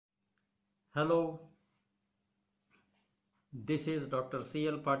Hello, this is Dr.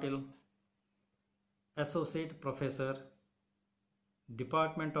 C.L. Patil, Associate Professor,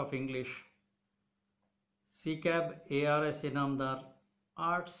 Department of English, CCAB ARS Inamdar,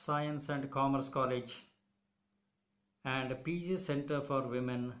 Arts, Science and Commerce College, and PG Center for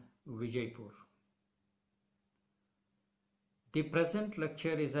Women, Vijaypur. The present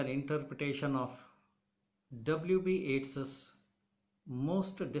lecture is an interpretation of W.B. Yeats's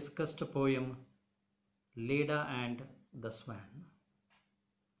most discussed poem, Leda and the Swan.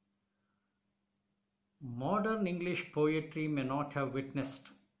 Modern English poetry may not have witnessed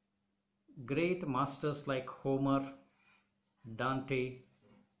great masters like Homer, Dante,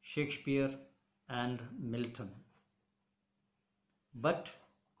 Shakespeare, and Milton. But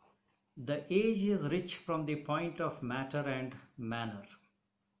the age is rich from the point of matter and manner.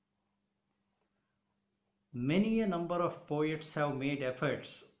 Many a number of poets have made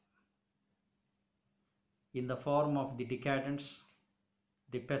efforts in the form of the decadents,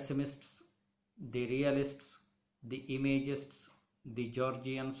 the pessimists, the realists, the imagists, the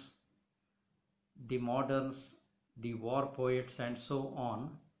Georgians, the moderns, the war poets, and so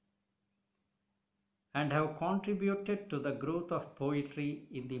on, and have contributed to the growth of poetry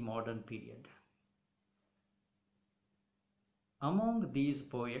in the modern period. Among these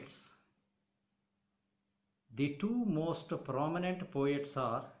poets, the two most prominent poets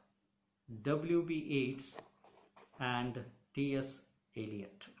are W.B. Yeats and T.S.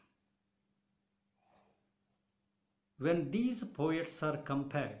 Eliot. When these poets are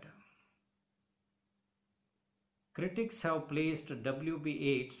compared, critics have placed W.B.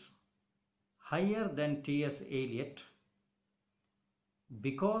 Yeats higher than T.S. Eliot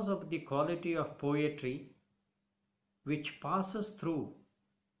because of the quality of poetry which passes through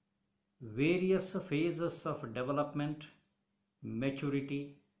various phases of development,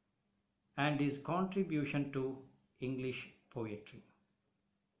 maturity, and his contribution to English poetry.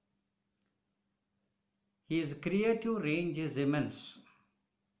 His creative range is immense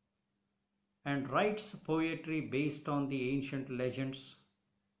and writes poetry based on the ancient legends,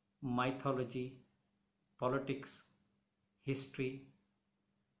 mythology, politics, history,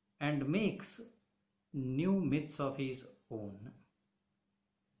 and makes new myths of his own.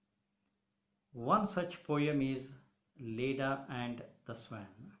 One such poem is Leda and the Swan.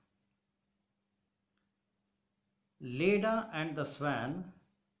 Leda and the Swan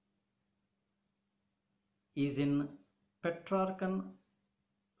is in Petrarchan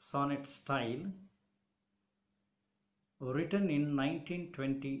sonnet style, written in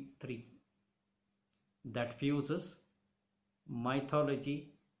 1923, that fuses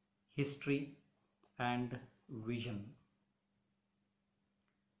mythology, history, and vision.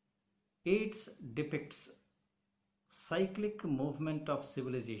 Yeats depicts cyclic movement of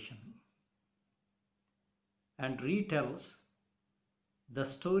civilization and retells the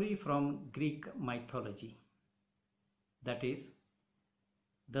story from Greek mythology, that is,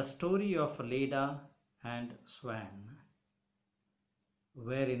 the story of Leda and Swan,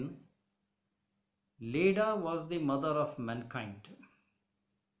 wherein Leda was the mother of mankind.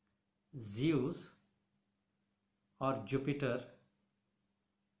 Zeus, or Jupiter,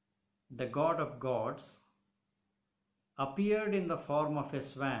 the god of gods, appeared in the form of a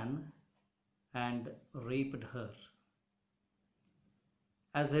swan and raped her.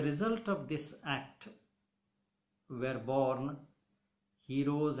 As a result of this act were born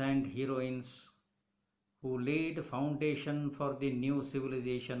heroes and heroines who laid foundation for the new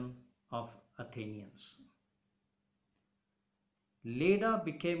civilization of Athenians. Leda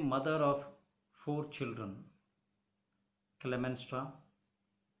became mother of 4 children: Clemenstra,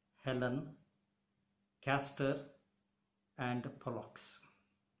 Helen, Castor, and Pollux.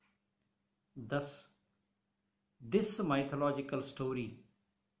 Thus, this mythological story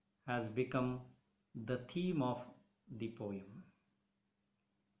has become the theme of the poem.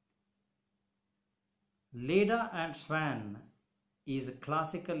 Leda and Swan is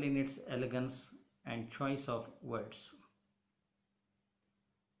classical in its elegance and choice of words.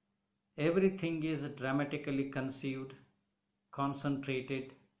 Everything is dramatically conceived,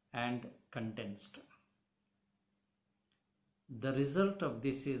 concentrated, and condensed. The result of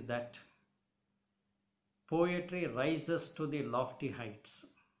this is that poetry rises to the lofty heights.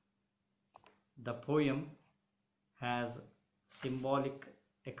 The poem has symbolic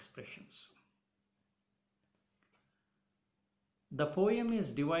expressions. The poem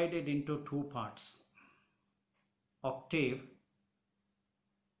is divided into 2 parts: octave,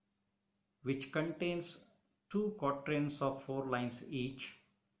 which contains 2 quatrains of 4 lines each,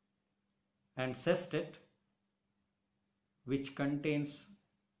 and sestet, which contains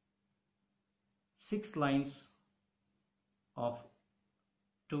 6 lines of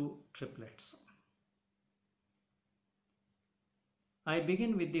 2 triplets. I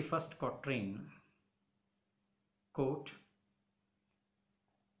begin with the first quatrain. Quote,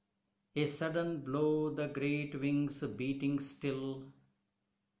 a sudden blow, the great wings beating still,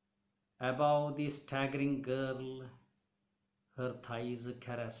 above the staggering girl, her thighs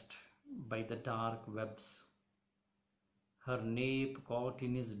caressed by the dark webs, her nape caught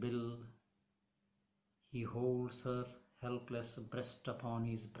in his bill, he holds her helpless breast upon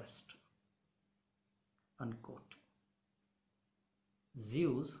his breast. Unquote.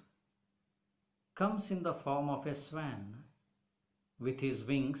 Zeus comes in the form of a swan with his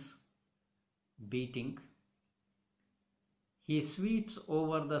wings beating. He sweeps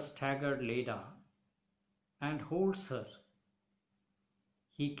over the staggered Leda and holds her.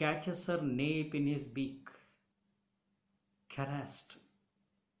 He catches her nape in his beak, caressed,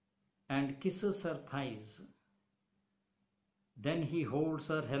 and kisses her thighs. Then he holds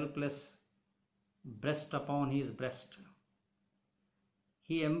her helpless breast upon his breast.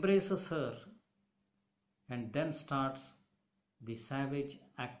 He embraces her and then starts the savage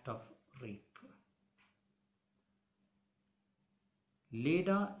act of rape.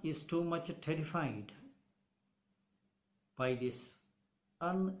 Leda is too much terrified by this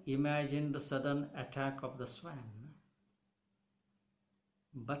unimagined sudden attack of the swan,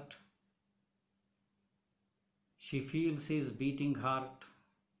 but she feels his beating heart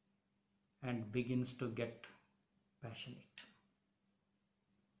and begins to get passionate.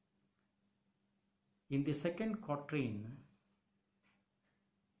 In the second quatrain,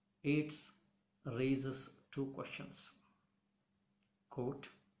 Yeats raises 2 questions. Quote,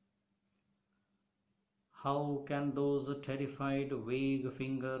 how can those terrified vague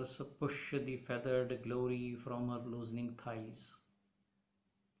fingers push the feathered glory from her loosening thighs?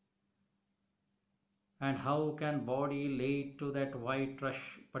 And how can body laid to that white rush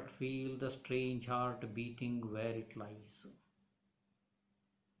but feel the strange heart beating where it lies?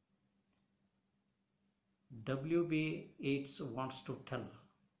 W.B. Yeats wants to tell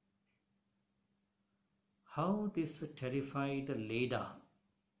how this terrified Leda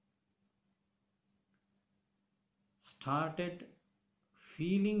started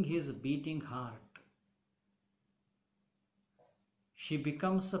feeling his beating heart. She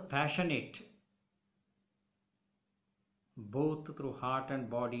becomes passionate both through heart and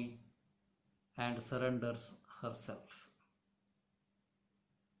body and surrenders herself.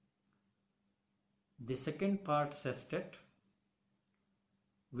 The second part, sestet,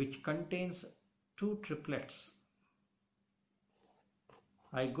 which contains 2 triplets.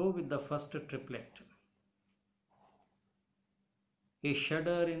 I go with the first triplet. A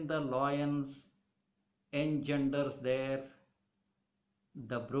shudder in the loins engenders there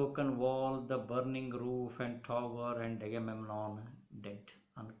the broken wall, the burning roof and tower, and Agamemnon dead.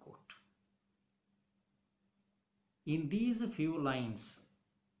 Unquote. In these few lines,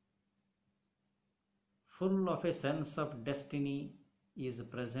 full of a sense of destiny, is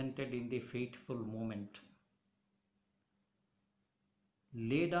presented in the fateful moment.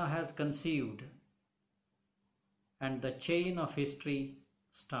 Leda has conceived, and the chain of history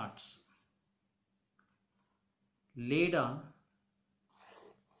starts. Leda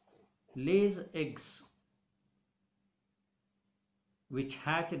lays eggs which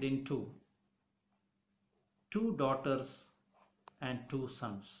hatched into 2 daughters and 2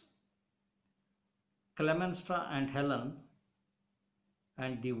 sons, Clemenstra and Helen,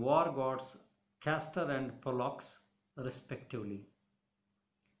 and the war gods Castor and Pollux respectively,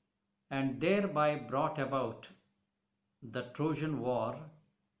 and thereby brought about the Trojan War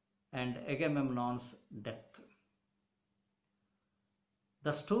and Agamemnon's death.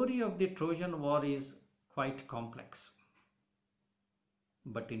 The story of the Trojan War is quite complex,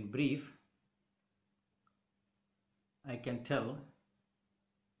 but in brief, I can tell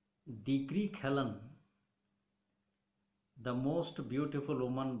the Greek Helen, the most beautiful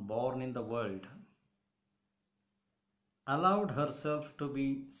woman born in the world, allowed herself to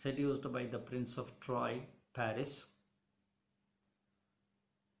be seduced by the Prince of Troy, Paris.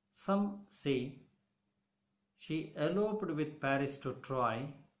 Some say she eloped with Paris to Troy,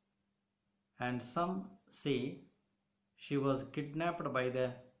 and some say she was kidnapped by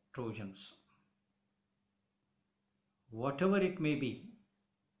the Trojans. Whatever it may be,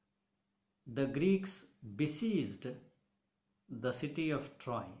 the Greeks besieged the city of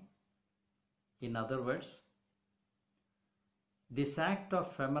Troy. In other words, this act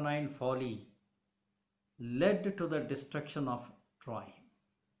of feminine folly led to the destruction of Troy.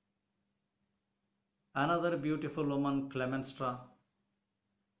 Another beautiful woman, Clemenstra,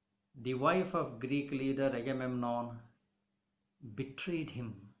 The wife of Greek leader Agamemnon betrayed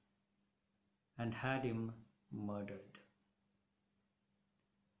him and had him murdered.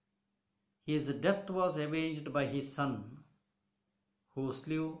 His death was avenged by his son, who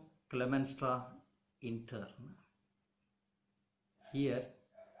slew Clemenstra in turn. Here,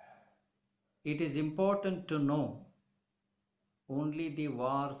 it is important to know only the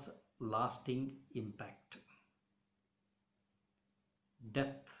war's lasting impact.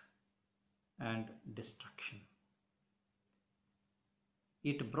 Death and destruction.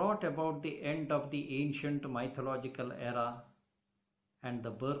 It brought about the end of the ancient mythological era and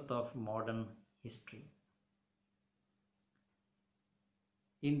the birth of modern history.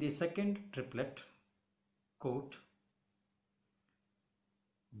 In the second triplet, quote,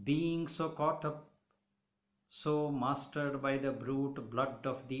 being so caught up, so mastered by the brute blood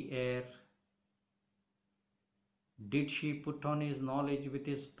of the air, did she put on his knowledge with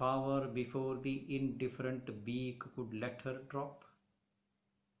his power before the indifferent beak could let her drop?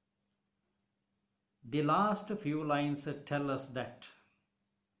 The last few lines tell us that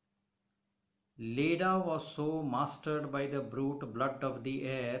Leda was so mastered by the brute blood of the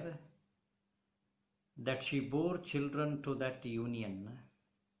air that she bore children to that union.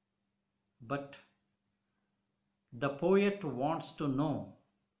 But the poet wants to know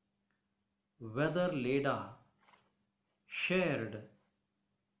whether Leda shared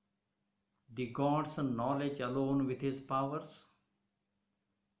the god's knowledge alone with his powers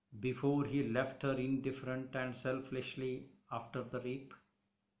before he left her indifferent and selfishly after the rape.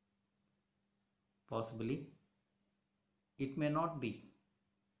 Possibly, it may not be,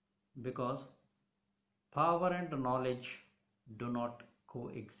 because power and knowledge do not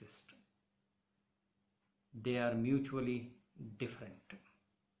coexist. They are mutually different.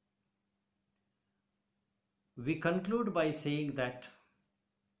 We conclude by saying that,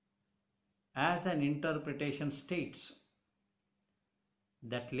 as an interpretation states,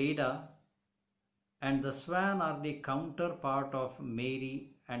 that Leda and the Swan are the counterpart of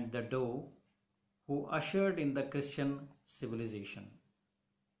Mary and the dove who ushered in the Christian civilization.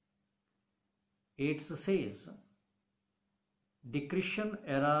 Yeats says, the Christian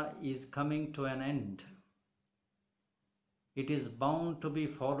era is coming to an end. It is bound to be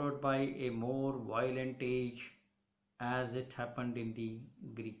followed by a more violent age, as it happened in the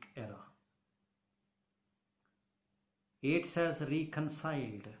Greek era. Yeats has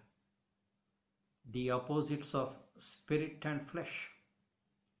reconciled the opposites of spirit and flesh,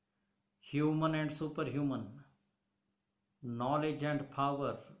 human and superhuman, knowledge and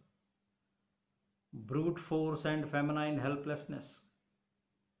power, brute force and feminine helplessness,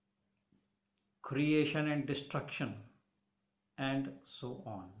 creation and destruction, and so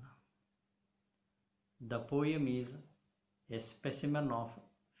on. The poem is a specimen of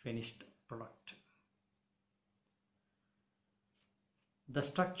finished product. The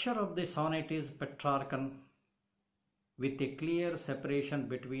structure of the sonnet is Petrarchan, with a clear separation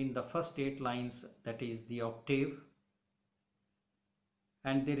between the first 8 lines, that is the octave,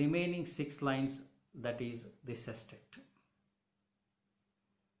 and the remaining 6 lines, that is the sestet.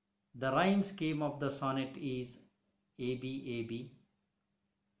 The rhyme scheme of the sonnet is ABAB,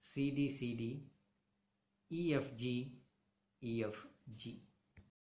 CDCD, EFG, EFG.